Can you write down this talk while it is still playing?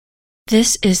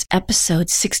This is episode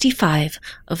 65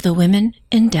 of the Women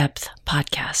in Depth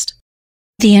podcast.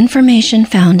 The information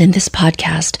found in this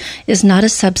podcast is not a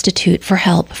substitute for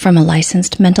help from a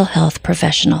licensed mental health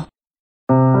professional.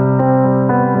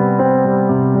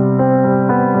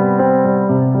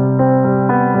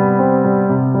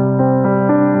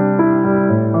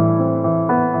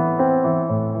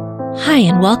 Hi,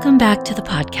 and welcome back to the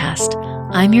podcast.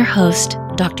 I'm your host,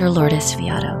 Dr. Lourdes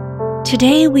Viado.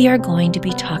 Today we are going to be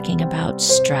talking about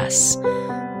stress.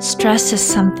 Stress is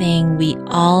something we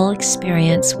all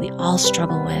experience, we all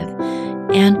struggle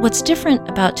with. And what's different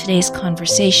about today's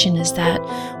conversation is that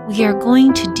we are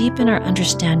going to deepen our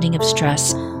understanding of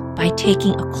stress by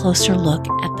taking a closer look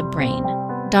at the brain.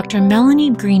 Dr.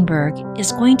 Melanie Greenberg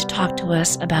is going to talk to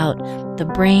us about the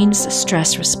brain's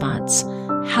stress response,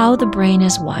 how the brain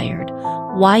is wired,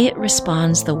 why it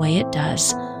responds the way it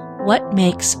does, what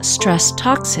makes stress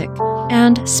toxic,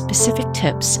 and specific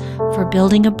tips for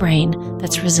building a brain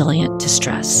that's resilient to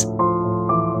stress.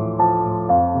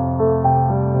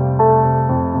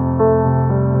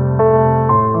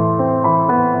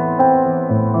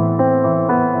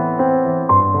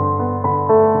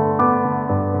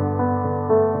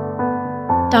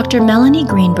 Dr. Melanie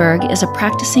Greenberg is a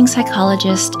practicing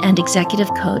psychologist and executive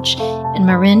coach in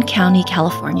Marin County,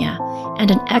 California,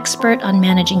 and an expert on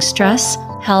managing stress,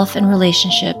 health, and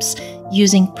relationships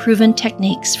using proven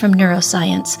techniques from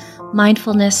neuroscience,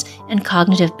 mindfulness, and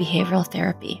cognitive behavioral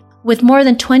therapy. With more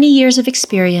than 20 years of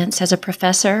experience as a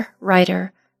professor,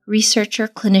 writer, researcher,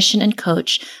 clinician, and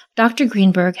coach, Dr.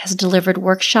 Greenberg has delivered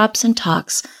workshops and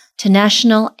talks to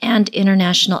national and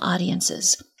international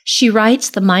audiences. She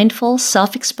writes the Mindful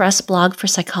Self-Express blog for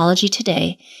Psychology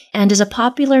Today and is a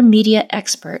popular media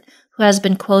expert who has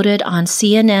been quoted on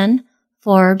CNN,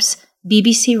 Forbes,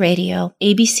 BBC Radio,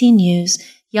 ABC News,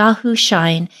 Yahoo,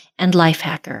 Shine, and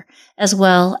Lifehacker, as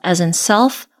well as in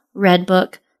Self,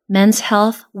 Redbook, Men's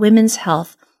Health, Women's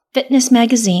Health, Fitness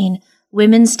Magazine,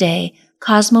 Women's Day,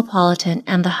 Cosmopolitan,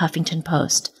 and the Huffington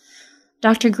Post.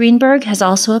 Dr. Greenberg has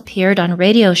also appeared on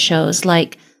radio shows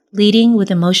like Leading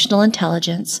with Emotional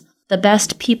Intelligence, The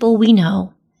Best People We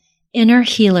Know, Inner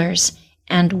Healers,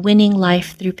 and Winning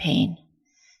Life Through Pain.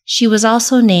 She was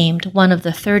also named one of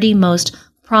the 30 most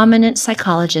prominent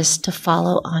psychologists to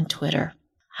follow on Twitter.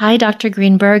 Hi, Dr.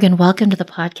 Greenberg, and welcome to the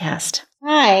podcast.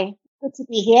 Hi, good to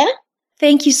be here.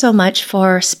 Thank you so much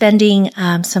for spending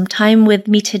some time with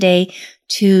me today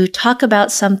to talk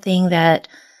about something that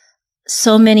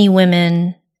so many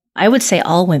women, I would say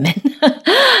all women,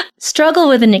 struggle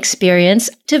with and experience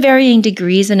to varying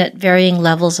degrees and at varying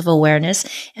levels of awareness.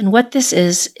 And what this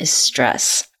is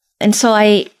stress. And so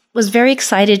I was very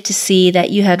excited to see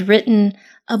that you had written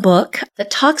a book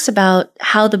that talks about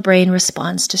how the brain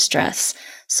responds to stress.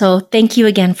 So thank you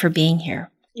again for being here.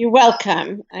 You're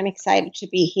welcome. I'm excited to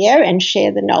be here and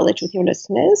share the knowledge with your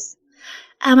listeners.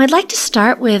 I'd like to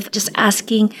start with just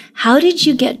asking, how did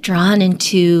you get drawn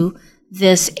into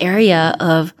this area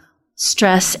of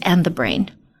stress and the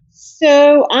brain?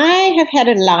 So I have had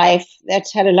a life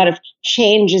that's had a lot of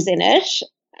changes in it.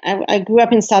 I grew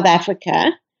up in South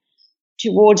Africa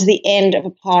towards the end of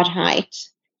apartheid.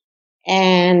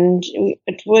 And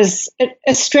it was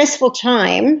a stressful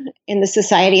time in the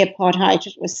society. Apartheid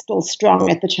was still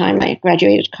strong at the time I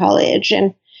graduated college.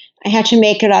 And I had to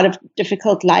make a lot of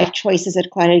difficult life choices at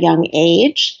quite a young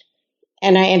age.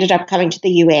 And I ended up coming to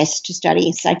the US to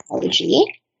study psychology.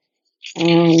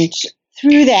 And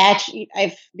through that,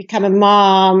 I've become a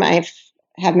mom. I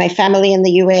have my family in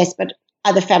the US, but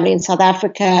other family in South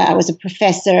Africa. I was a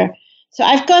professor. So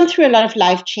I've gone through a lot of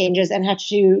life changes and had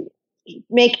to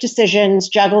make decisions,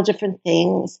 juggle different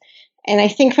things. And I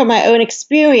think from my own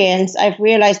experience, I've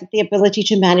realized that the ability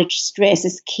to manage stress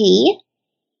is key,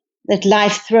 that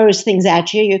life throws things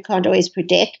at you can't always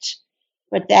predict,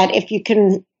 but that if you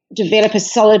can develop a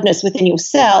solidness within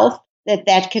yourself,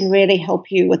 that can really help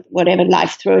you with whatever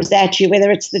life throws at you, whether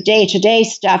it's the day-to-day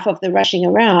stuff of the rushing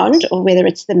around or whether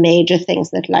it's the major things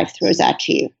that life throws at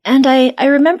you. And I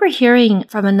remember hearing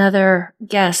from another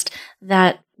guest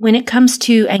that when it comes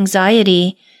to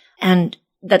anxiety, and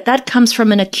that comes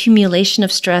from an accumulation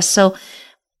of stress. So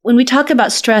when we talk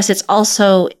about stress,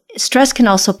 stress can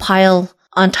also pile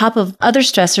on top of other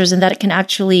stressors, and that it can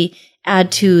actually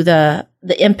add to the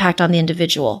impact on the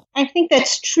individual. I think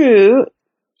that's true.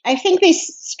 I think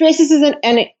stress is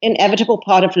an inevitable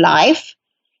part of life,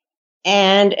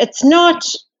 and it's not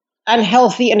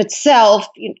unhealthy in itself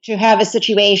to have a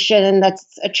situation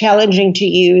that's challenging to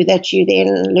you that you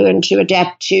then learn to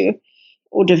adapt to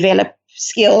or develop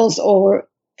skills or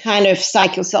kind of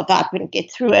psych yourself up and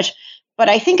get through it. But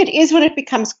I think it is when it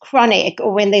becomes chronic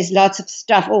or when there's lots of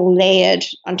stuff all layered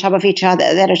on top of each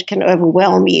other that it can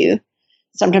overwhelm you,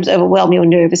 sometimes overwhelm your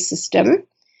nervous system,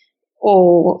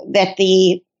 or that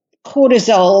the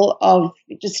cortisol of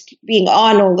just being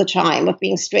on all the time, of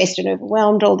being stressed and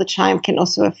overwhelmed all the time, can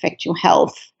also affect your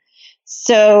health.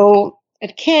 So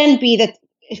it can be that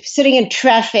if sitting in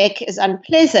traffic is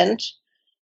unpleasant,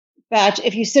 but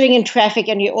if you're sitting in traffic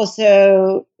and you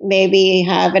also maybe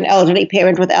have an elderly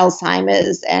parent with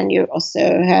Alzheimer's, and you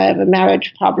also have a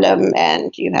marriage problem,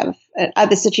 and you have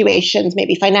other situations,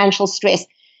 maybe financial stress,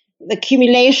 the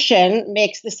accumulation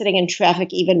makes the sitting in traffic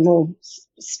even more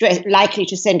likely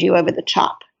to send you over the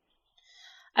top.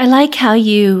 I like how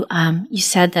you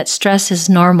said that stress is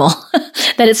normal,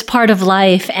 that it's part of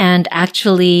life, and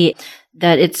actually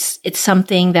that it's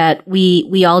something that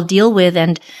we all deal with,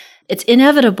 and it's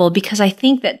inevitable, because I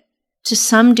think that to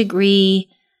some degree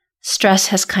stress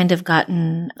has kind of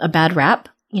gotten a bad rap.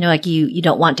 Like you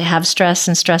don't want to have stress,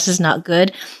 and stress is not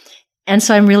good. And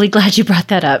so I'm really glad you brought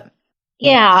that up.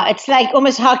 Yeah, it's like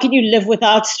almost, how can you live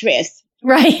without stress?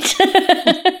 Right.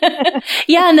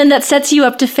 Yeah, and then that sets you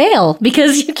up to fail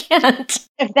because you can't.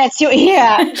 If that's your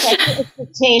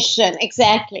expectation,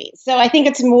 exactly. So I think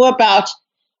it's more about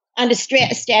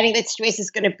understanding that stress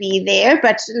is going to be there,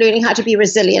 but learning how to be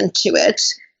resilient to it,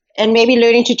 and maybe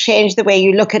learning to change the way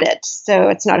you look at it so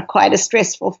it's not quite as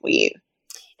stressful for you.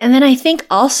 And then I think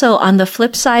also on the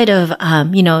flip side of,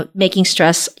 making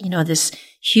stress, this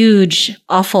huge,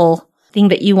 awful thing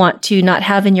that you want to not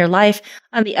have in your life.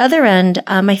 On the other end,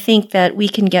 I think that we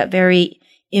can get very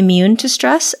immune to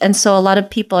stress. And so a lot of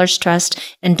people are stressed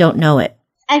and don't know it.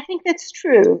 I think that's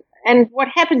true. And what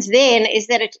happens then is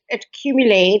that it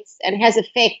accumulates and has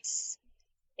effects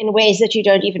in ways that you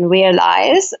don't even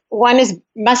realize. One is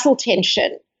muscle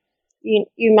tension.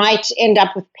 You might end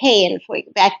up with pain, for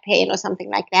back pain or something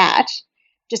like that,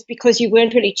 just because you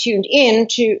weren't really tuned in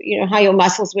to how your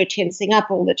muscles were tensing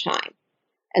up all the time.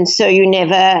 And so you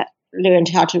never learned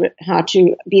how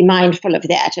to be mindful of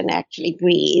that and actually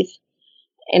breathe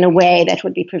in a way that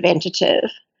would be preventative.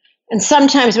 And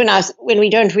sometimes when we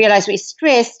don't realize we're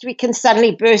stressed, we can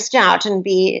suddenly burst out and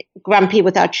be grumpy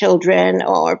with our children,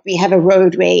 or we have a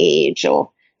road rage,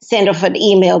 or send off an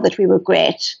email that we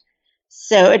regret.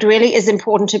 So it really is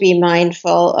important to be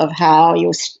mindful of how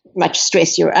much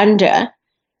stress you're under,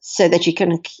 so that you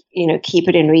can keep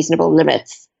it in reasonable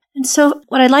limits. And so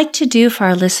what I'd like to do for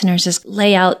our listeners is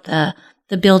lay out the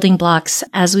building blocks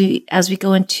as we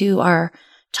go into our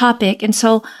topic. And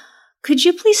so could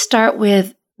you please start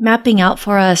with mapping out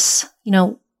for us,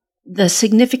 the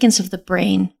significance of the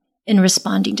brain in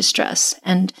responding to stress?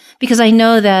 And because I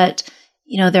know that,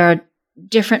 there are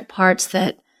different parts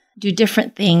that do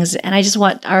different things, and I just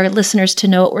want our listeners to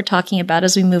know what we're talking about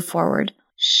as we move forward.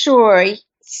 Sure.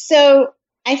 So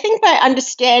I think by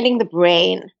understanding the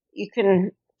brain, you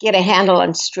can get a handle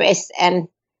on stress and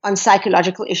on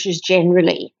psychological issues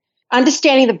generally.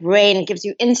 Understanding the brain gives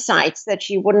you insights that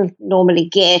you wouldn't normally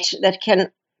get, that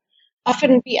can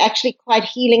often be actually quite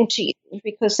healing to you,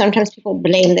 because sometimes people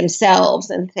blame themselves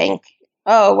and think,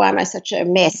 oh, why am I such a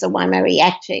mess, or why am I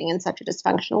reacting in such a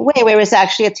dysfunctional way, whereas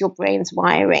actually it's your brain's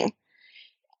wiring.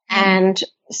 And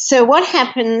so what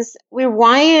happens, we're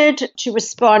wired to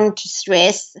respond to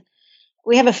stress.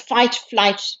 We have a fight,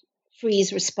 flight,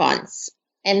 freeze response.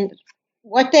 And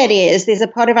what that is, there's a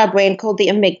part of our brain called the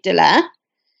amygdala,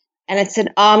 and it's an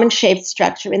almond-shaped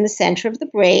structure in the center of the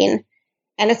brain.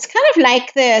 And it's kind of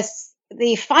like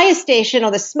the fire station or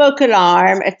the smoke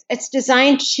alarm. It's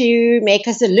designed to make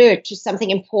us alert to something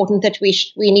important that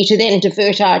we need to then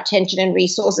divert our attention and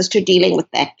resources to dealing with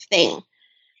that thing.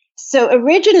 So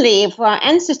originally, for our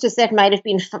ancestors, that might have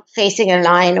been facing a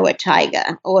lion or a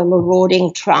tiger or a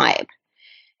marauding tribe.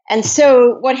 And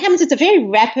so what happens is a very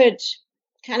rapid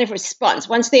kind of response.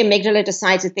 Once the amygdala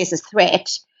decides that there's a threat,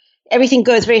 everything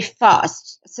goes very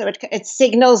fast. So it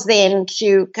signals then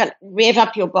to kind of rev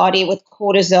up your body with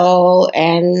cortisol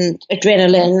and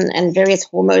adrenaline and various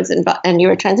hormones and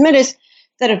neurotransmitters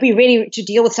that will be ready to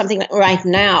deal with something right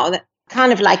now, that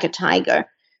kind of like a tiger.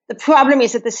 The problem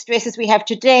is that the stresses we have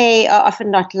today are often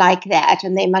not like that,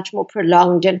 and they're much more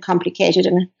prolonged and complicated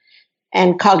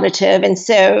and cognitive. And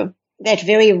so that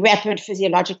very rapid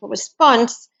physiological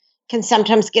response can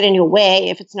sometimes get in your way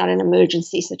if it's not an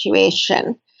emergency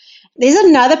situation. There's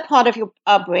another part of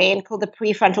our brain called the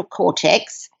prefrontal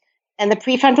cortex. And the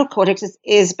prefrontal cortex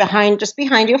is just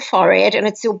behind your forehead, and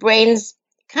it's your brain's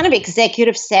kind of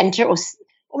executive center, or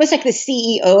almost like the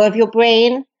CEO of your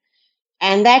brain.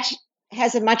 And that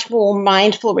has a much more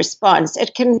mindful response.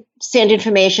 It can send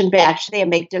information back to the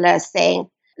amygdala saying,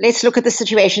 let's look at the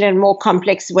situation in a more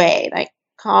complex way, like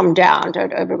calm down,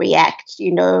 don't overreact.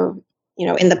 In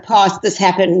the past this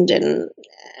happened and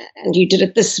you did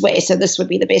it this way, so this would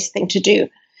be the best thing to do.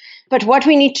 But what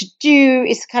we need to do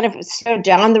is kind of slow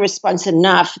down the response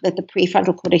enough that the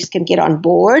prefrontal cortex can get on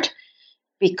board,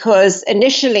 because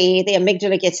initially the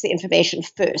amygdala gets the information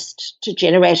first to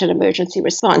generate an emergency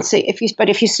response. So if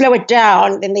you slow it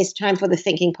down, then there's time for the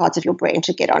thinking parts of your brain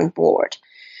to get on board.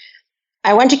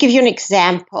 I want to give you an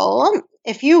example.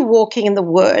 If you're walking in the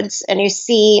woods and you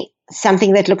see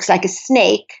something that looks like a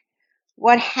snake,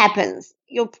 what happens?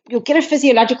 You'll get a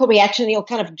physiological reaction, you'll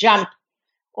kind of jump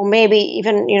or maybe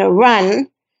even, run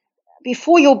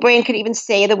before your brain can even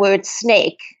say the word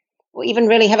snake or even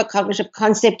really have a cognitive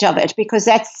concept of it, because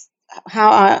that's how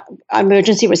our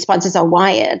emergency responses are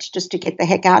wired, just to get the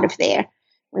heck out of there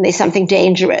when there's something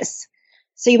dangerous.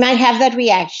 So you might have that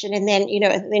reaction, and then,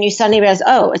 then you suddenly realize,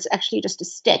 oh, it's actually just a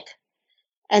stick.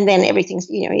 And then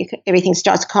everything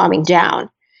starts calming down.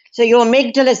 So your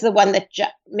amygdala is the one that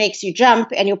makes you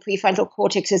jump, and your prefrontal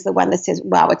cortex is the one that says,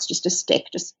 wow, it's just a stick.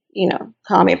 Just,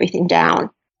 calm everything down.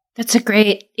 That's a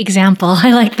great example.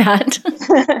 I like that.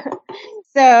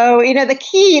 So, the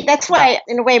key, that's why,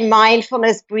 in a way,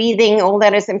 mindfulness, breathing, all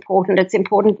that is important. It's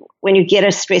important when you get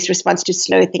a stress response to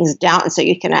slow things down so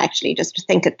you can actually just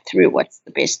think it through, what's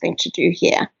the best thing to do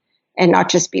here, and not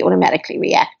just be automatically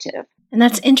reactive. And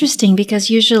that's interesting because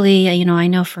usually, I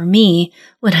know for me,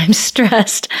 when I'm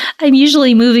stressed, I'm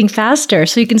usually moving faster.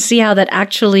 So you can see how that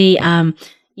actually,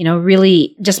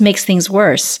 really just makes things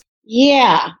worse.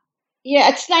 Yeah. Yeah.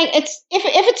 It's like, if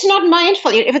it's not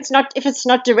mindful, if it's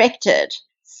not directed.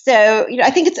 So,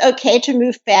 I think it's okay to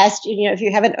move fast, if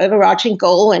you have an overarching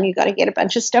goal and you got to get a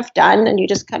bunch of stuff done and you're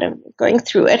just kind of going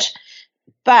through it.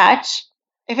 But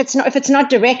if it's not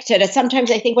directed,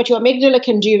 sometimes I think what your amygdala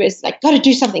can do is like, got to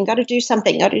do something.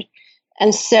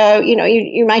 And so,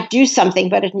 you might do something,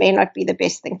 but it may not be the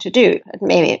best thing to do.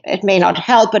 It may not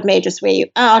help. It may just wear you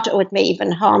out, or it may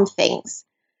even harm things.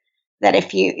 That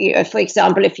if you, for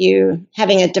example, if you're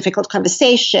having a difficult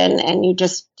conversation and you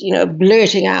just,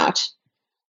 blurting out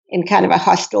in kind of a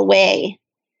hostile way,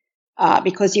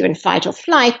 because you're in fight or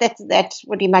flight, that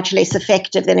would be much less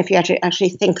effective than if you actually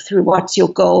think through what's your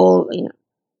goal,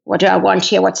 what do I want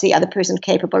here? What's the other person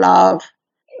capable of?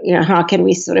 How can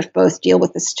we sort of both deal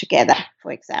with this together,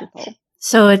 for example?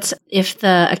 So it's, if the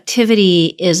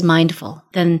activity is mindful,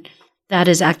 then that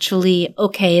is actually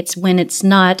okay. It's when it's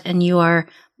not, and you are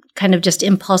kind of just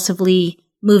impulsively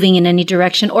moving in any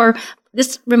direction. Or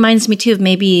this reminds me too of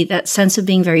maybe that sense of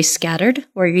being very scattered,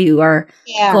 where you are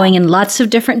going in lots of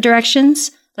different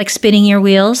directions, like spinning your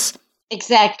wheels.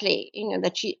 Exactly.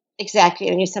 Exactly.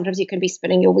 And sometimes you can be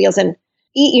spinning your wheels and,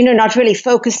 not really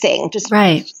focusing, just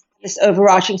right. This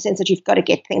overarching sense that you've got to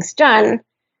get things done,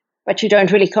 but you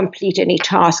don't really complete any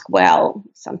task well,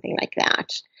 something like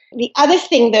that. The other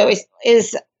thing, though,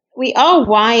 is we are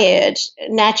wired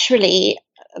naturally.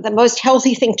 The most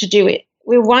healthy thing to do,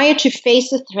 we're wired to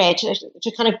face a threat,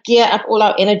 to kind of gear up all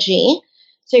our energy.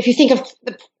 So if you think of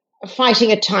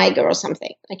fighting a tiger or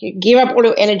something, like you gear up all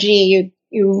your energy,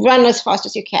 you run as fast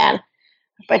as you can.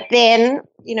 But then,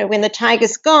 when the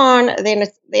tiger's gone, then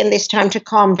there's time to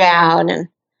calm down and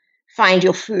find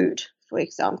your food, for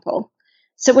example.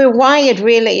 So we're wired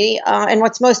really, and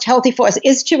what's most healthy for us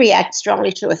is to react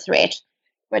strongly to a threat,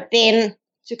 but then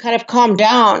to kind of calm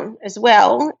down as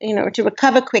well, to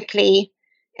recover quickly,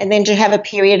 and then to have a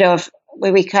period of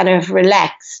where we kind of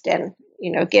relaxed and,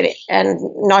 get it and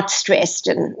not stressed,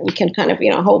 and we can kind of,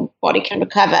 whole body can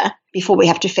recover before we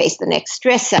have to face the next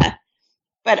stressor.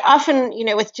 But often,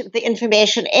 with the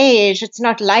information age, it's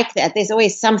not like that. There's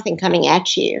always something coming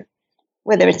at you,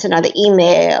 whether it's another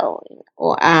email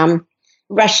or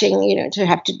rushing, to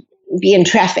have to be in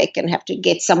traffic and have to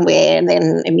get somewhere and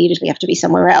then immediately have to be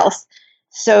somewhere else.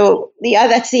 So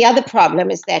that's the other problem,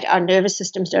 is that our nervous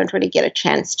systems don't really get a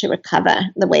chance to recover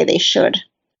the way they should.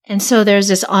 And so there's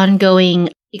this ongoing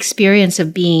experience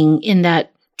of being in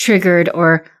that triggered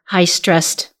or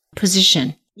high-stressed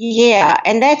position. Yeah,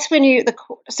 and that's when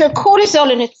so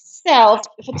cortisol in itself,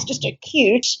 if it's just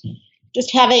acute,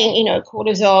 just having,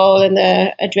 cortisol and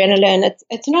the adrenaline,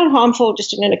 it's not harmful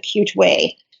just in an acute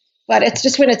way. But it's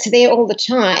just when it's there all the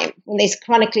time, when there's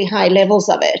chronically high levels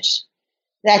of it,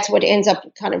 that's what ends up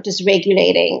kind of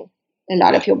dysregulating a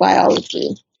lot of your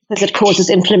biology, because it causes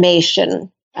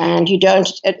inflammation. And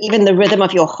even the rhythm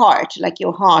of your heart, like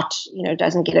your heart,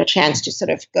 doesn't get a chance to sort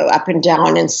of go up and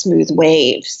down in smooth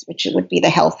waves, which would be the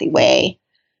healthy way.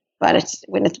 But it's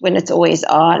when it's always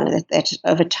on, that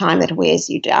over time it wears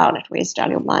you down. It wears down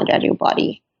your mind and your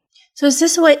body. So is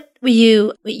this what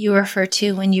you refer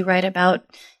to when you write about,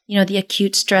 the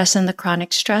acute stress and the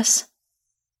chronic stress?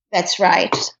 That's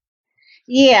right.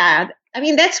 Yeah. I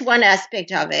mean, that's one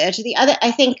aspect of it. The other,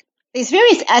 I think, there's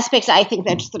various aspects, I think,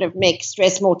 that sort of make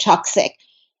stress more toxic.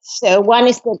 So one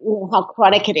is that, how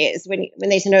chronic it is when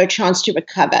there's no chance to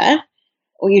recover,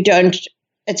 or you don't,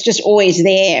 it's just always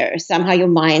there. Somehow your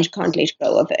mind can't let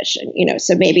go of it. And,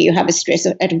 so maybe you have a stress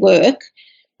at work,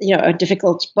 a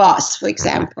difficult boss, for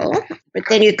example, but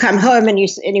then you come home and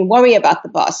you worry about the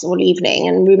boss all evening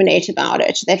and ruminate about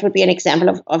it. That would be an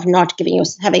example of not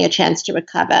having a chance to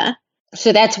recover.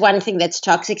 So that's one thing that's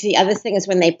toxic. The other thing is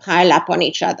when they pile up on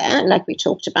each other, like we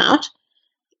talked about.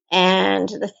 And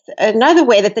another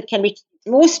way that can be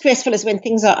more stressful is when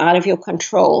things are out of your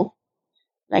control.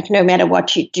 Like no matter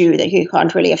what you do, that you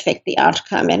can't really affect the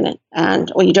outcome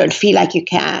or you don't feel like you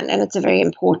can, and it's a very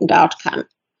important outcome.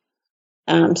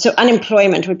 So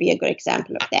unemployment would be a good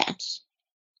example of that.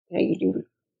 You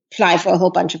apply for a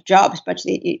whole bunch of jobs, but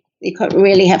you can't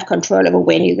really have control over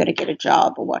when you're going to get a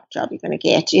job or what job you're going to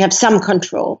get. You have some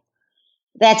control.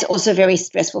 That's also very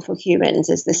stressful for humans,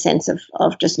 is the sense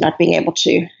of just not being able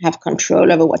to have control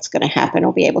over what's going to happen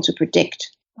or be able to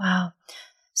predict. Wow.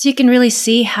 So you can really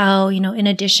see how, in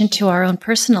addition to our own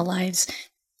personal lives,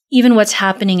 even what's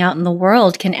happening out in the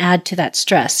world can add to that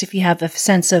stress. If you have a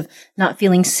sense of not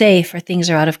feeling safe or things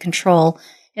are out of control,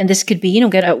 and this could be,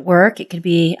 good at work, it could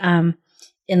be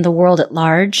in the world at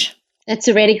large. That's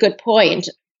a really good point.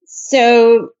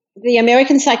 So the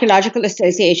American Psychological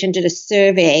Association did a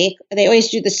survey. They always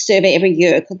do this survey every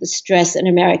year called the Stress in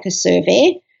America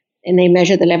Survey, and they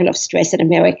measure the level of stress in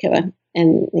America.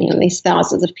 And there's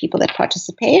thousands of people that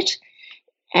participate.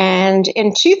 And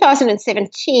in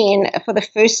 2017, for the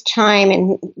first time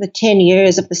in the 10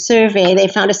 years of the survey, they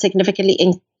found a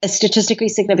statistically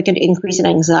significant increase in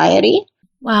anxiety.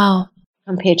 Wow.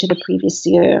 Compared to the previous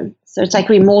year. So it's like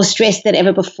we're more stressed than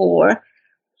ever before.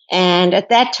 And at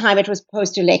that time, it was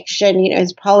post-election.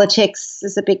 Politics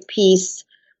is a big piece.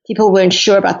 People weren't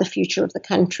sure about the future of the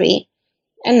country.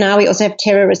 And now we also have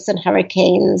terrorists and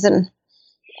hurricanes.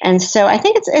 And so I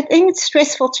think it's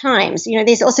stressful times.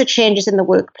 There's also changes in the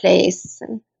workplace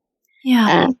and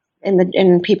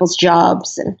in people's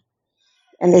jobs.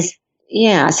 And there's,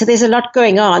 so there's a lot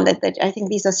going on that I think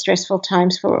these are stressful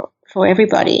times for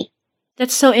everybody.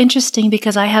 That's so interesting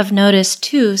because I have noticed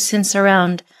too, since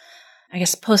around, I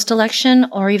guess, post-election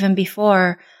or even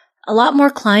before, a lot more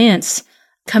clients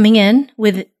coming in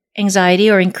with anxiety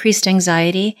or increased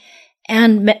anxiety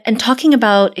and talking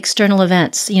about external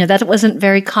events. That wasn't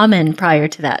very common prior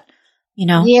to that,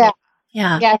 Yeah.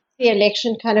 The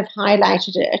election kind of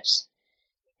highlighted it.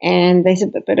 And there's a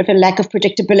bit of a lack of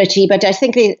predictability, but I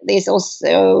think there's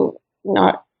also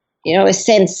not, a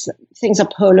sense things are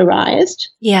polarized.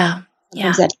 Yeah.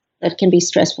 That can be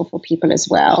stressful for people as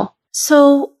well.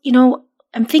 So,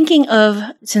 I'm thinking of,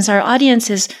 since our audience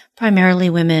is primarily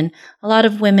women, a lot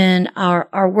of women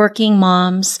are working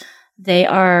moms. They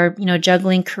are,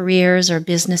 juggling careers or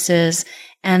businesses,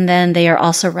 and then they are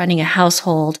also running a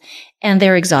household, and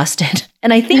they're exhausted.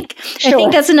 And I think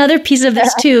that's another piece of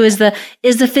this too, is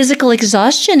the physical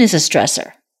exhaustion is a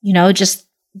stressor, just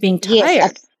being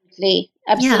tired. Yes,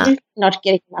 absolutely. Not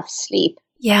getting enough sleep.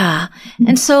 Yeah.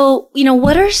 And so,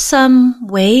 what are some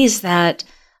ways that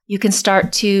you can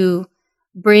start to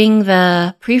bring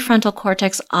the prefrontal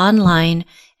cortex online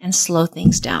and slow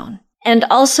things down? And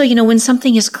also, when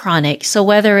something is chronic, so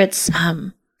whether it's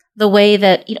the way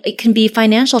that it can be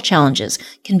financial challenges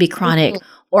can be chronic,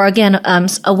 or again,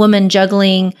 a woman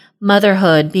juggling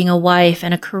motherhood, being a wife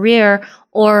and a career,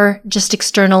 or just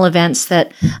external events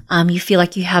that you feel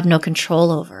like you have no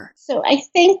control over. So I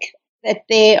think that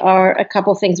there are a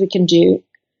couple things we can do.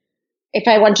 If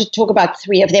I want to talk about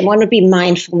three of them, one would be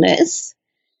mindfulness.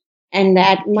 And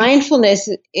that mindfulness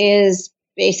is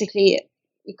basically,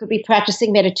 you could be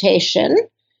practicing meditation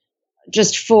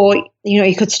just for,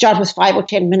 you could start with 5 or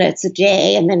 10 minutes a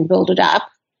day and then build it up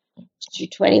to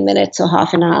 20 minutes or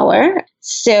half an hour.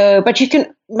 So, but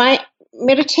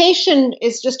meditation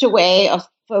is just a way of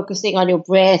focusing on your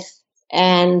breath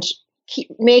and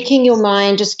making your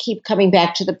mind just keep coming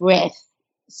back to the breath.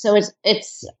 So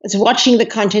it's watching the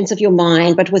contents of your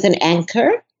mind, but with an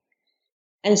anchor.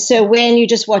 And so when you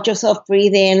just watch yourself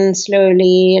breathe in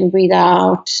slowly and breathe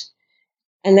out,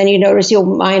 and then you notice your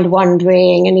mind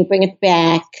wandering and you bring it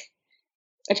back,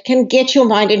 it can get your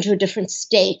mind into a different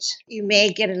state. You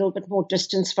may get a little bit more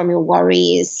distance from your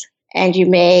worries, and you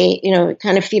may,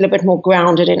 kind of feel a bit more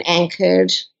grounded and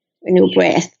anchored in your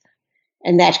breath.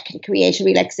 And that can create a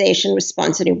relaxation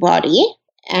response in your body.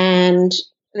 And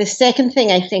the second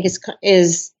thing I think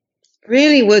is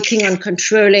really working on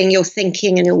controlling your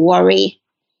thinking and your worry.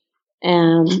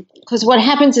 Because what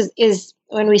happens is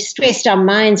when we're stressed, our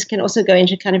minds can also go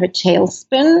into kind of a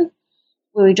tailspin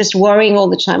where we're just worrying all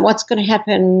the time. What's going to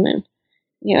happen?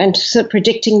 And sort of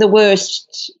predicting the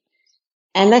worst.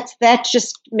 And that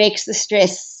just makes the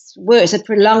stress worse. It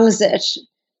prolongs it.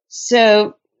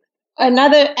 So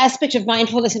another aspect of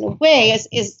mindfulness in a way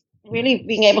is really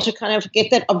being able to kind of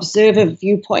get that observer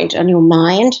viewpoint on your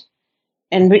mind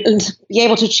and be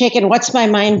able to check in, what's my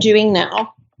mind doing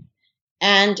now?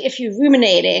 And if you're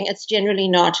ruminating, it's generally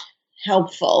not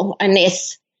helpful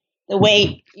unless the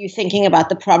way you're thinking about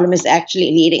the problem is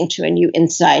actually leading to a new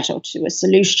insight or to a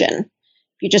solution.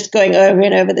 If you're just going over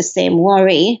and over the same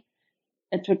worry,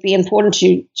 it would be important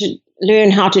to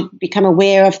learn how to become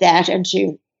aware of that and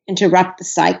to interrupt the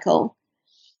cycle,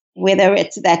 whether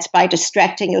that's by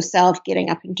distracting yourself, getting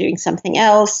up and doing something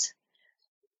else,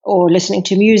 or listening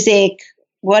to music.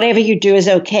 Whatever you do is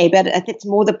okay, but I think it's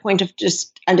more the point of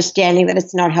just understanding that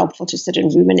it's not helpful to sit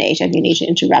and ruminate and you need to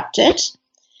interrupt it.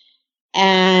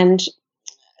 And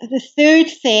the third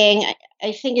thing,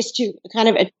 I think, is to kind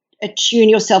of attune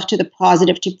yourself to the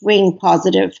positive, to bring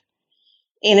positive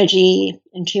energy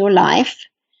into your life.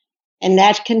 And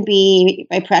that can be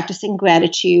by practicing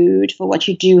gratitude for what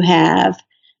you do have.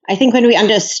 I think when we're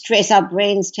under stress, our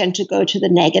brains tend to go to the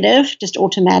negative just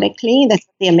automatically. That's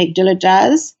what the amygdala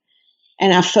does.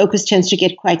 And our focus tends to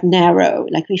get quite narrow,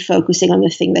 like we're focusing on the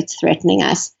thing that's threatening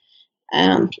us.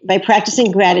 By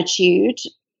practicing gratitude,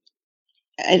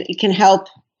 it can help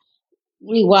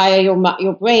rewire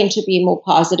your brain to be more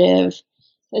positive.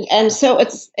 And so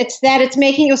it's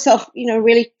making yourself,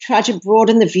 really try to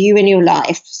broaden the view in your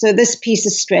life. So this piece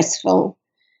is stressful,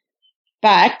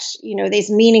 but, there's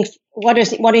meaning.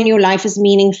 What in your life is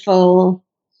meaningful?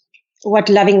 What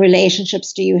loving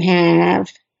relationships do you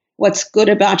have? What's good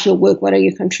about your work? What are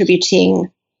you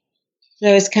contributing?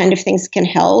 Those kind of things can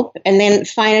help. And then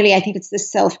finally, I think it's the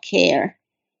self-care.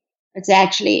 It's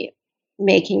actually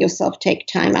making yourself take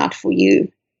time out for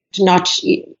you, not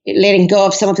letting go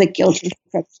of some of the guilt and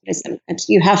perfectionism. And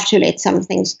you have to let some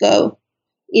things go,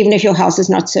 even if your house is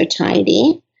not so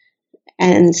tidy,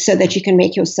 and so that you can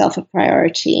make yourself a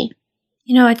priority.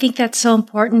 I think that's so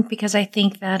important because I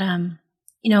think that,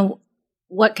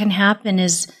 what can happen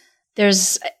is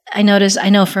I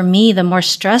know for me, the more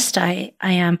stressed I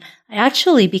am, I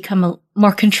actually become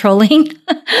more controlling.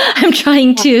 I'm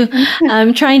trying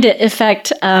to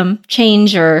affect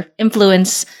change or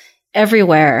influence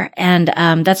everywhere. And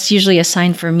that's usually a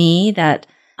sign for me that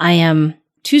I am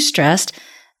too stressed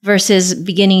versus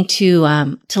beginning to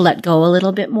let go a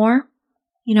little bit more,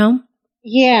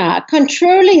 Yeah,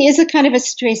 controlling is a kind of a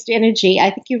stressed energy.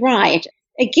 I think you're right.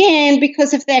 Again,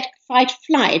 because of that fight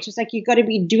flight, it's like you've got to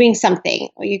be doing something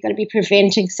or you've got to be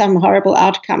preventing some horrible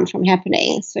outcome from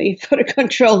happening. So you've got to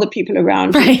control the people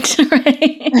around you. Right.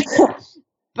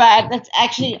 But that's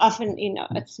actually often,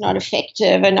 it's not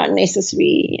effective and not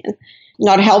necessary and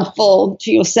not helpful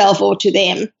to yourself or to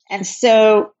them. And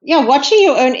so, watching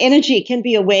your own energy can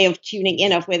be a way of tuning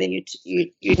in of whether you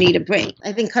need a break.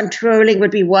 I think controlling would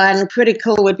be one.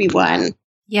 Critical would be one.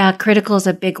 Yeah, critical is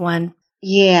a big one.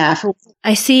 Yeah.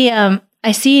 I see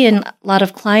in a lot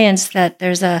of clients that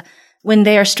when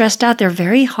they are stressed out, they're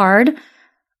very hard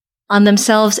on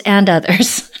themselves and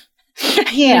others.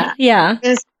 Yeah. Yeah.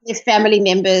 Their family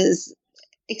members.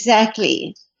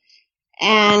 Exactly.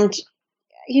 And,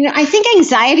 I think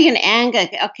anxiety and anger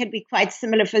can be quite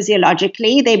similar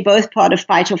physiologically. They're both part of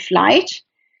fight or flight.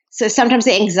 So sometimes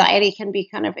the anxiety can be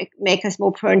kind of make us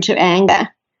more prone to anger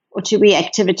or to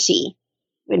reactivity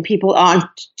when people aren't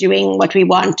doing what we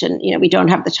want and, we don't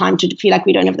have the time to feel like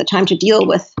we don't have the time to deal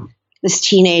with this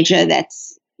teenager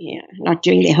that's, not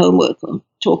doing their homework or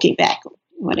talking back or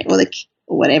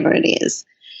whatever it is.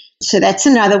 So that's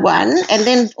another one. And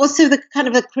then also the kind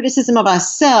of the criticism of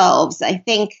ourselves. I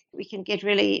think we can get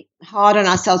really hard on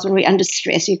ourselves when we're under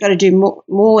stress. You've got to do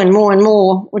more and more and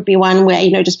more would be one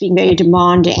way, just being very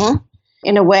demanding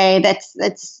in a way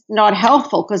that's not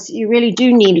helpful because you really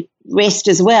do need rest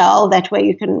as well. That way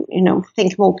you can,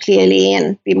 think more clearly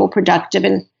and be more productive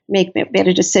and make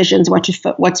better decisions,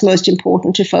 what's most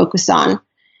important to focus on,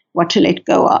 what to let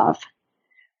go of.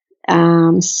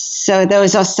 So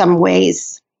those are some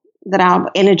ways that our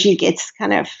energy gets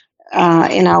kind of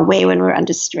in our way when we're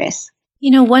under stress.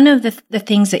 One of the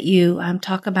things that you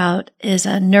talk about is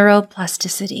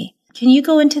neuroplasticity. Can you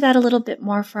go into that a little bit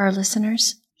more for our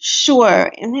listeners?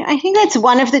 Sure. And I think that's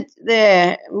one of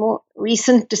the more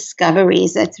recent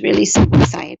discoveries that's really so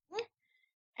exciting.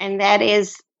 And that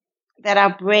is that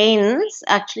our brains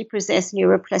actually possess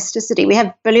neuroplasticity. We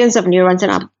have billions of neurons in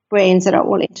our brains that are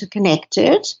all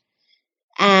interconnected.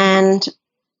 And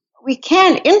we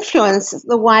can influence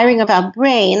the wiring of our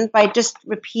brain by just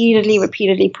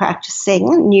repeatedly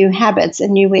practicing new habits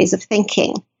and new ways of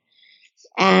thinking.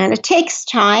 And it takes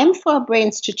time for our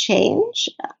brains to change.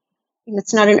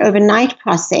 It's not an overnight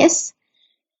process.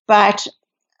 But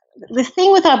the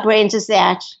thing with our brains is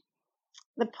that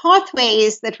the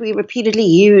pathways that we repeatedly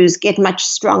use get much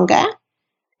stronger.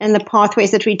 And the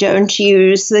pathways that we don't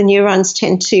use, the neurons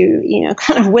tend to,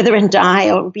 kind of wither and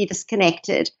die or be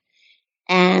disconnected.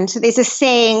 And so there's a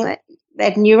saying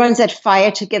that neurons that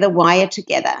fire together wire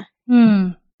together.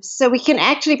 So we can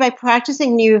actually, by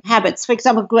practicing new habits, for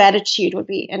example, gratitude would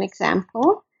be an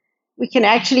example, we can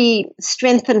actually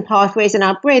strengthen pathways in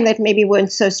our brain that maybe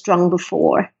weren't so strong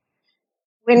before.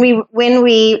 When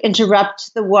we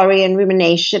interrupt the worry and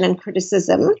rumination and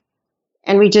criticism,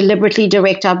 and we deliberately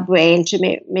direct our brain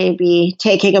to maybe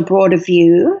taking a broader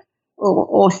view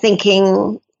or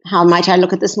thinking, how might I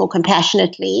look at this more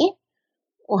compassionately?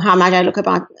 Or how might I look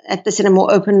at this in a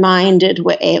more open-minded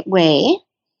way?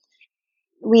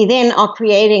 We then are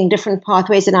creating different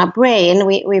pathways in our brain.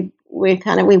 We're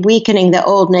weakening the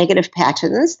old negative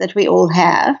patterns that we all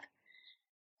have,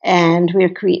 and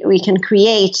we can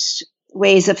create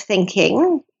ways of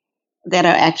thinking that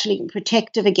are actually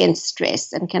protective against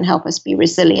stress and can help us be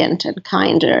resilient and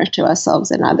kinder to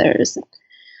ourselves and others.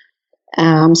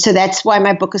 So that's why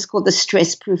my book is called The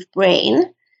Stress-Proof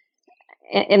Brain.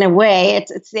 In a way,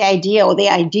 it's the idea or the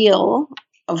ideal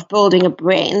of building a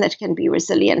brain that can be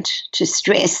resilient to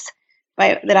stress,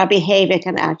 that our behavior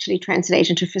can actually translate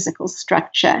into physical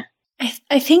structure.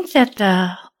 I think that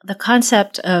the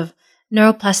concept of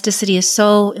neuroplasticity is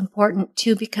so important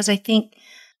too, because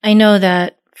I know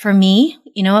that for me,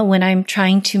 when I'm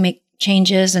trying to make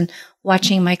changes and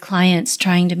watching my clients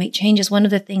trying to make changes, one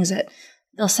of the things that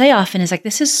they'll say often is like,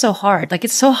 this is so hard. Like,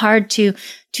 it's so hard to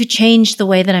change the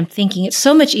way that I'm thinking. It's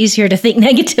so much easier to think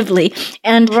negatively.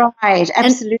 And right,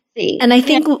 absolutely. And I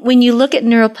think when you look at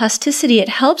neuroplasticity, it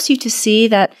helps you to see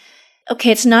that, okay,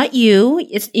 it's not you.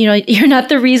 It's, you're not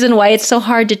the reason why it's so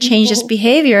hard to change this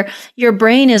behavior. Your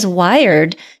brain is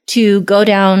wired to go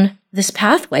down this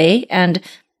pathway, and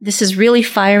this is really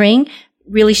firing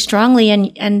really strongly,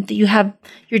 and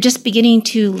you're just beginning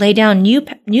to lay down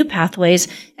new pathways,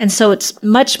 and so it's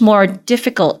much more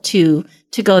difficult to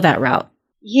go that route.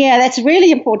 Yeah, that's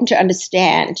really important to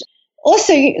understand.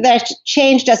 Also, that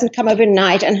change doesn't come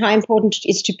overnight, and how important it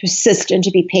is to persist and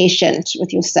to be patient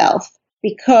with yourself,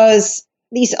 because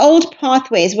these old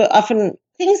pathways were often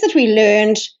things that we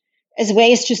learned as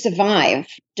ways to survive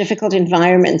difficult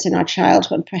environments in our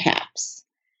childhood, perhaps.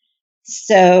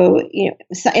 So,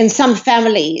 in some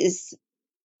families,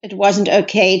 it wasn't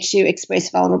okay to express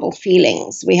vulnerable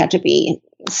feelings. We had to be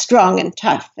strong and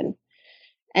tough.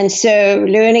 And so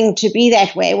learning to be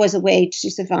that way was a way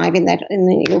to survive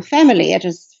in your family. It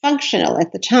was functional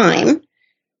at the time.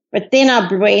 But then our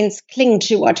brains cling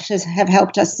to what have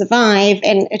helped us survive,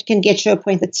 and it can get to a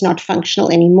point that's not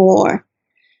functional anymore.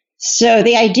 So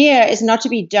the idea is not to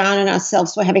be down on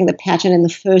ourselves for having the pattern in the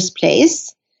first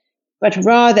place, but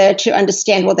rather to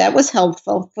understand, well, that was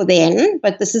helpful for then,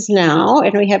 but this is now,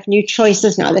 and we have new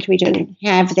choices now that we didn't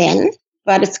have then.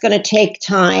 But it's going to take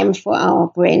time for our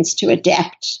brains to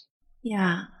adapt.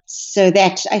 Yeah. So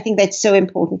that, I think that's so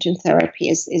important in therapy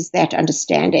is that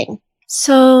understanding.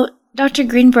 So, Dr.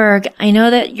 Greenberg, I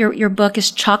know that your book is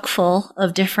chock full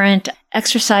of different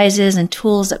exercises and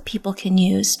tools that people can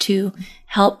use to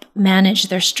help manage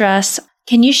their stress.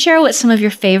 Can you share what some of your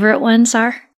favorite ones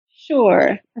are?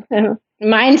 Sure.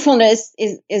 Mindfulness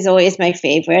is always my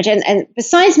favorite. And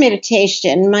besides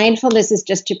meditation, mindfulness is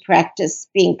just to practice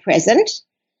being present.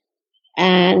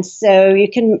 And so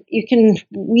you can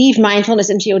weave mindfulness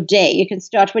into your day. You can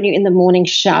start when you're in the morning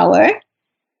shower.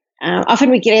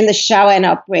 Often we get in the shower and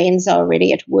our brains are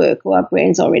already at work, or our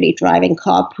brains are already driving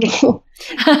carpool.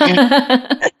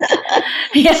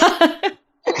 Yeah.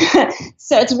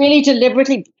 So it's really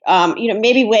deliberately,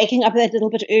 maybe waking up a little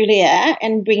bit earlier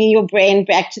and bringing your brain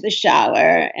back to the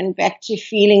shower and back to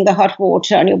feeling the hot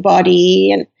water on your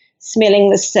body and smelling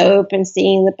the soap and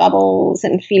seeing the bubbles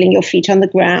and feeling your feet on the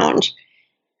ground.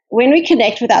 When we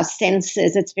connect with our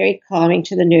senses, it's very calming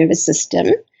to the nervous system.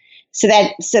 So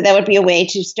that would be a way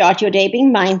to start your day,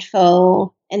 being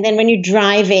mindful. And then when you're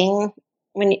driving,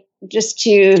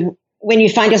 when you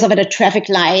find yourself at a traffic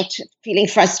light, feeling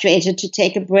frustrated, to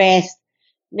take a breath,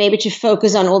 maybe to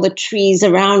focus on all the trees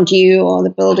around you or the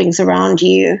buildings around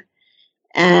you,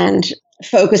 and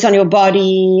focus on your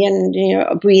body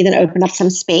and breathe and open up some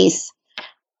space.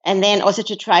 And then also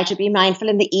to try to be mindful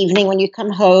in the evening when you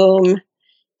come home.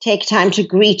 Take time to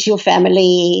greet your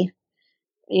family,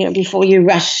 before you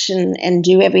rush and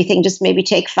do everything, just maybe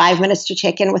take 5 minutes to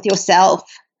check in with yourself,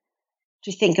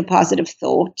 to think a positive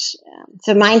thought.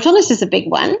 So mindfulness is a big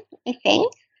one, I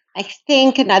think. I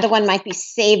think another one might be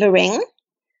savoring.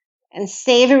 And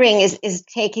savoring is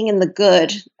taking in the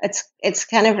good. It's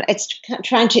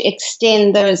trying to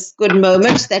extend those good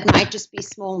moments that might just be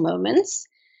small moments.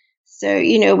 So,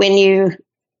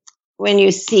 when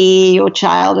you see your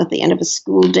child at the end of a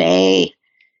school day,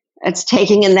 it's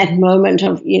taking in that moment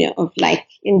of like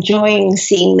enjoying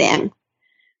seeing them.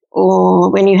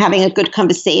 Or when you're having a good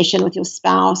conversation with your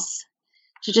spouse,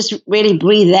 to just really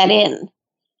breathe that in.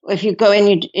 Or if you go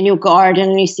in your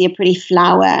garden and you see a pretty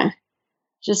flower,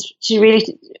 just to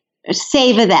really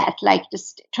savor that, like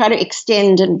just try to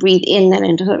extend and breathe in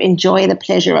and enjoy the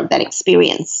pleasure of that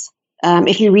experience.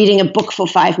 If you're reading a book for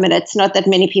 5 minutes, not that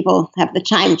many people have the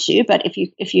time to, but if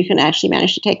you can actually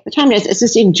manage to take the time, it's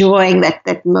just enjoying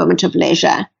that moment of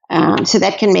leisure. So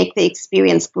that can make the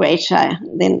experience greater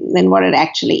than what it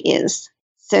actually is.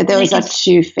 So those are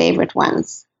two favorite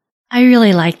ones. I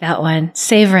really like that one,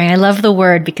 savoring. I love the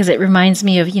word because it reminds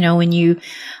me of, when you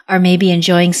are maybe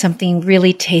enjoying something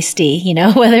really tasty,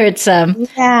 whether it's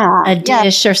a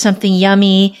dish or something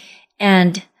yummy,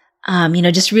 and,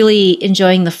 just really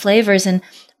enjoying the flavors. And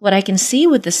what I can see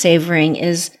with the savoring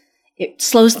is it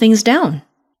slows things down.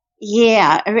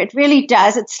 Yeah, it really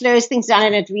does. It slows things down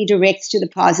and it redirects to the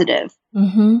positive.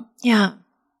 Mm-hmm. Yeah.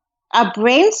 Our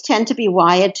brains tend to be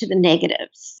wired to the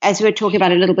negatives, as we were talking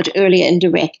about a little bit earlier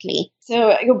indirectly.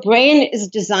 So your brain is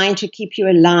designed to keep you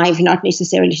alive, not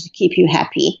necessarily to keep you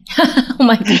happy. Oh,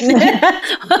 my goodness.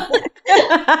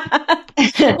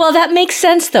 Well, that makes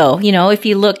sense, though, if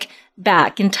you look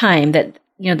back in time that,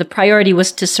 the priority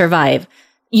was to survive,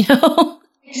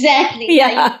 Exactly.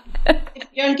 Yeah. If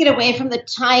you don't get away from the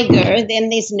tiger, then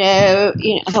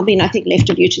there'll be nothing left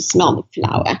of you to smell the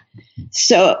flower.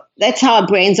 So that's how our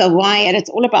brains are wired. It's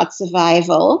all about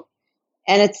survival,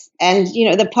 and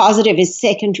the positive is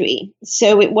secondary.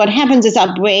 So what happens is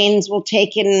our brains will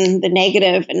take in the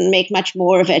negative and make much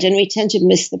more of it, and we tend to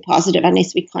miss the positive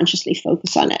unless we consciously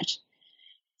focus on it.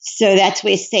 So that's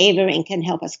where savoring can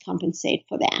help us compensate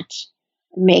for that,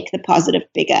 make the positive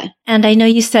bigger. And I know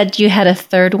you said you had a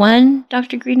third one,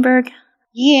 Dr. Greenberg.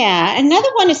 Yeah, another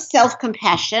one is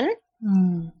self-compassion.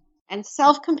 And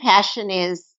self-compassion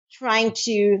is trying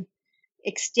to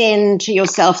extend to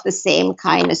yourself the same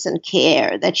kindness and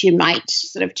care that you might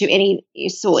sort of you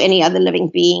saw any other living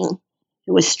being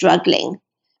who was struggling.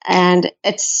 And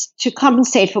it's to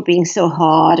compensate for being so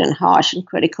hard and harsh and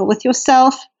critical with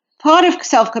yourself. Part of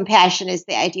self-compassion is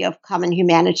the idea of common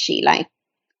humanity, like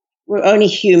we're only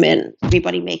human.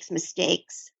 Everybody makes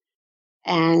mistakes,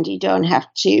 and you don't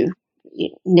have to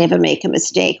never make a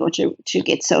mistake or to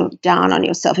get so down on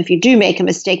yourself if you do make a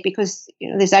mistake, because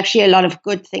there's actually a lot of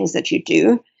good things that you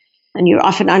do, and you're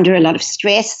often under a lot of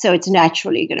stress, so it's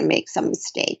naturally going to make some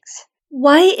mistakes.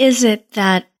 Why is it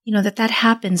that that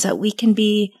happens, that we can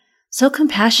be so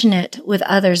compassionate with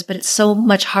others, but it's so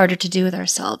much harder to do with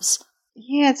ourselves?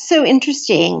 Yeah, it's so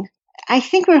interesting. I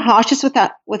think we're harshest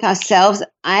with ourselves.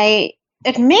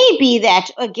 It may be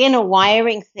that, again, a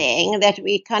wiring thing that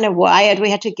we kind of wired. We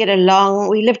had to get along.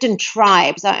 We lived in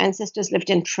tribes. Our ancestors lived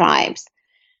in tribes.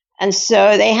 And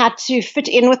so they had to fit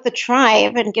in with the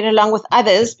tribe and get along with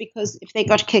others, because if they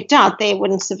got kicked out, they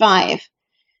wouldn't survive.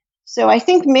 So I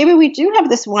think maybe we do have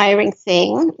this wiring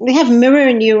thing. We have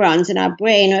mirror neurons in our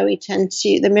brain where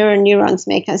the mirror neurons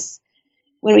make us,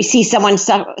 when we see someone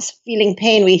feeling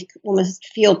pain, we almost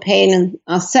feel pain in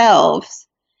ourselves.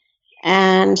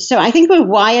 And so I think we're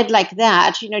wired like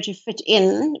that, to fit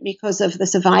in because of the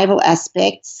survival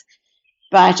aspects,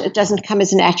 but it doesn't come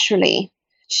as naturally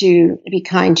to be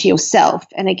kind to yourself.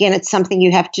 And again, it's something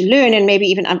you have to learn and maybe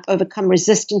even overcome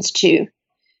resistance to.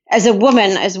 As a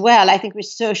woman as well, I think we're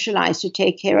socialized to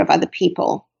take care of other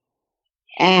people.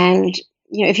 And,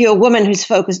 if you're a woman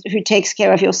who takes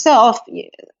care of yourself,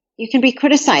 you can be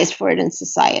criticized for it in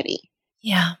society.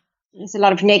 Yeah. There's a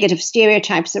lot of negative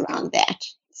stereotypes around that.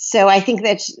 So I think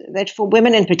that for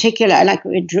women in particular, like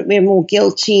we're more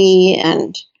guilty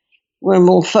and we're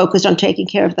more focused on taking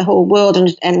care of the whole world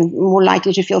and more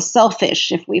likely to feel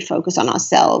selfish if we focus on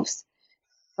ourselves.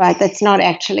 But that's not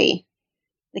actually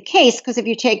the case, because if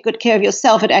you take good care of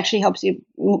yourself, it actually helps you.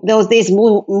 There's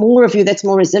more of you that's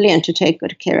more resilient to take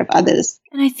good care of others.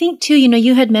 And I think too,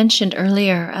 you had mentioned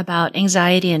earlier about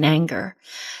anxiety and anger.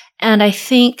 And I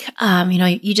think,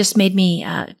 you just made me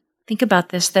think about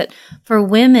this, that for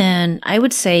women, I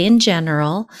would say in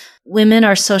general, women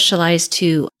are socialized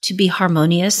to be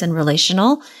harmonious and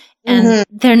relational, and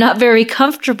they're not very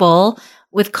comfortable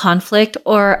with conflict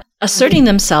or asserting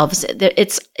themselves.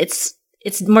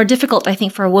 it's more difficult, I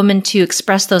think, for a woman to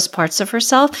express those parts of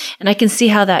herself. And I can see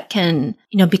how that can,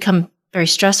 become very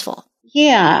stressful.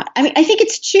 Yeah. I mean, I think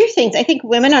it's two things. I think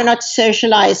women are not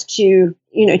socialized to,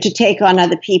 to take on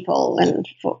other people and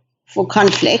for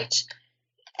conflict.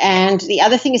 And the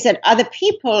other thing is that other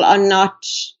people are not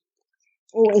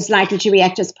always likely to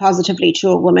react as positively to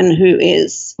a woman who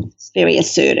is very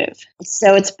assertive.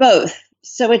 So it's both.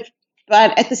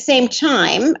 But at the same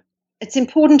time, it's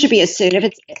important to be assertive.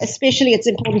 It's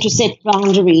important to set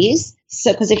boundaries.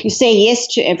 So, because if you say yes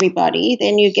to everybody,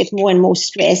 then you get more and more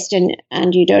stressed,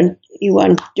 and you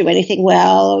won't do anything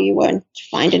well, or you won't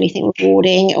find anything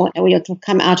rewarding, or it'll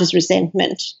come out as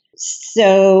resentment.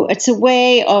 So it's a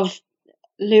way of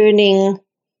learning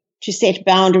to set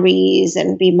boundaries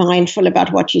and be mindful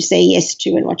about what you say yes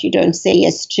to and what you don't say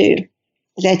yes to.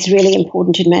 That's really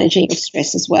important in managing your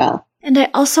stress as well. And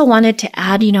I also wanted to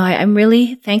add, I'm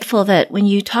really thankful that when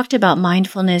you talked about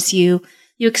mindfulness, you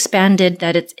expanded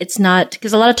that it's not,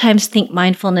 because a lot of times think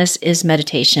mindfulness is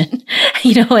meditation,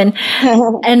 and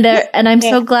I'm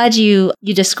so glad you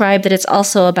described that it's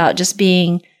also about just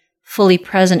being fully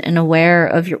present and aware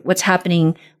of what's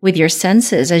happening with your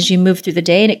senses as you move through the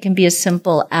day. And it can be as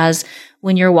simple as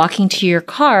when you're walking to your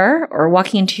car or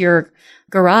walking into your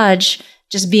garage,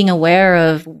 just being aware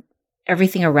of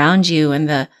everything around you and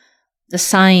the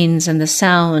signs and the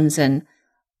sounds and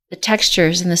the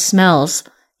textures and the smells.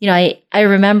 I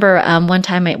remember one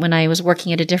time when I was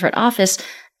working at a different office,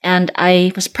 and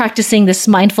I was practicing this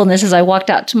mindfulness as I walked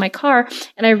out to my car,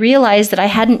 and I realized that I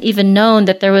hadn't even known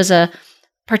that there was a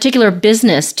particular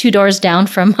business 2 doors down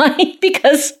from mine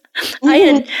because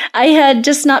I had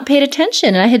just not paid attention,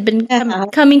 and I had been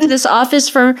coming to this office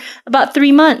for about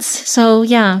 3 months. So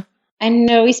yeah. I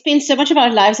know we spend so much of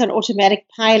our lives on automatic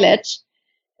pilot,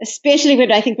 especially when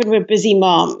we're busy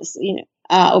moms,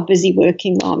 or busy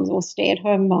working moms or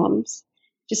stay-at-home moms,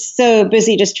 just so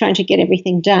busy just trying to get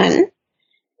everything done.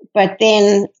 But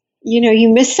then, you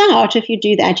miss out if you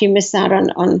do that. You miss out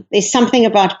on there's something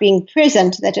about being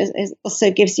present that also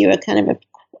gives you a kind of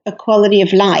a quality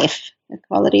of life, a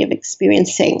quality of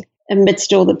experiencing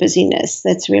amidst all the busyness.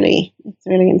 It's really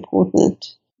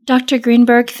important. Dr.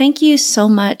 Greenberg, thank you so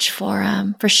much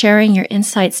for sharing your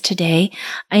insights today.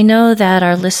 I know that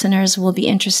our listeners will be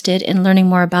interested in learning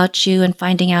more about you and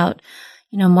finding out,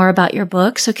 more about your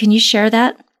book. So can you share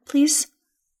that, please?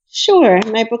 Sure.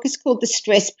 My book is called The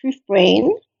Stress-Proof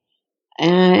Brain,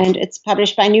 and it's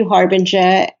published by New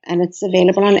Harbinger, and it's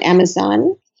available on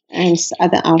Amazon and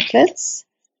other outlets.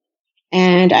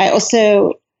 And I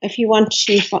also, if you want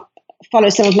to follow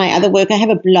some of my other work, I have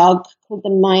a blog called the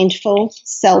Mindful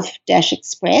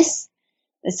Self-Express.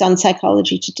 It's on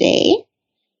Psychology Today.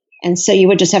 And so you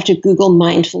would just have to Google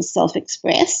Mindful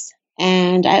Self-Express.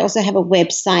 And I also have a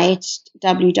website,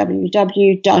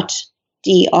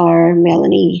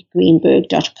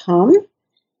 www.drmelaniegreenberg.com,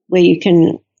 where you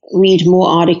can read more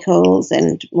articles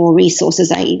and more resources.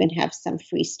 I even have some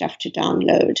free stuff to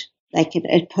download, like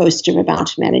a poster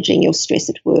about managing your stress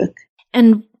at work.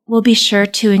 And we'll be sure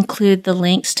to include the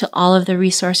links to all of the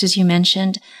resources you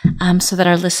mentioned so that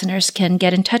our listeners can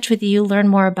get in touch with you, learn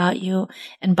more about you,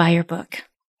 and buy your book.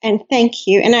 And thank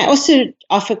you. And I also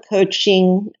offer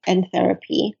coaching and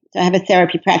therapy. So I have a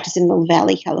therapy practice in Mill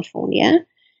Valley, California.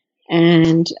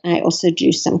 And I also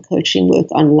do some coaching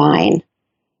work online,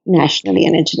 nationally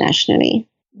and internationally.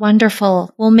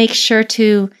 Wonderful. We'll make sure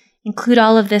to include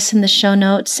all of this in the show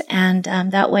notes, and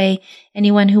that way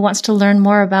anyone who wants to learn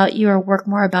more about you or work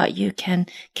more about you can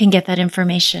get that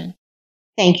information.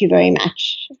 Thank you very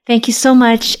much. Thank you so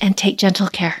much, and take gentle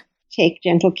care. Take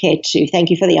gentle care too.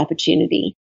 Thank you for the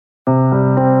opportunity.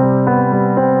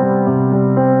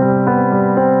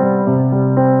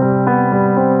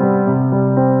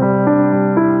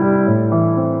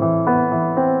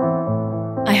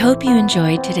 I hope you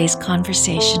enjoyed today's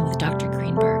conversation with Dr.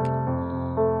 Greenberg.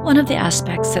 One of the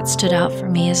aspects that stood out for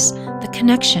me is the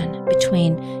connection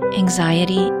between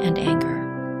anxiety and anger.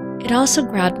 It also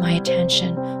grabbed my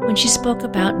attention when she spoke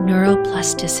about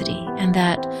neuroplasticity and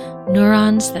that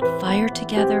neurons that fire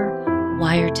together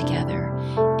wire together.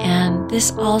 And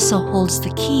this also holds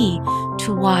the key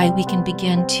to why we can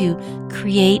begin to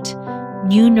create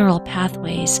new neural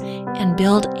pathways and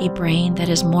build a brain that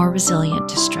is more resilient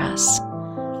to stress.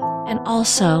 And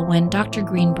also, when Dr.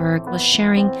 Greenberg was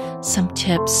sharing some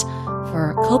tips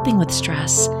for coping with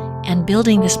stress and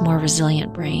building this more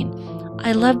resilient brain,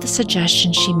 I loved the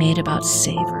suggestion she made about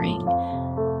savoring,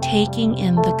 taking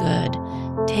in the good,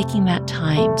 taking that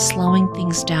time, slowing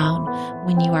things down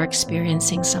when you are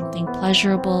experiencing something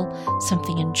pleasurable,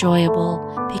 something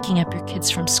enjoyable, picking up your kids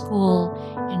from school,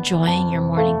 enjoying your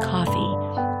morning coffee,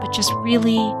 but just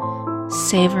really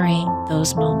savoring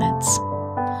those moments.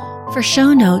 For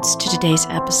show notes to today's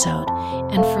episode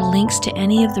and for links to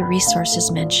any of the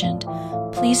resources mentioned,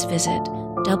 please visit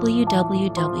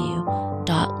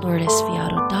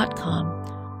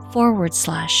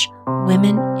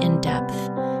www.lourdesfiato.com/women-in-depth.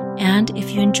 And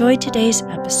if you enjoyed today's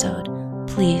episode,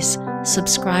 please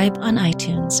subscribe on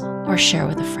iTunes or share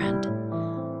with a friend.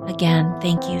 Again,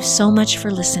 thank you so much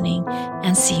for listening,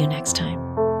 and see you next time.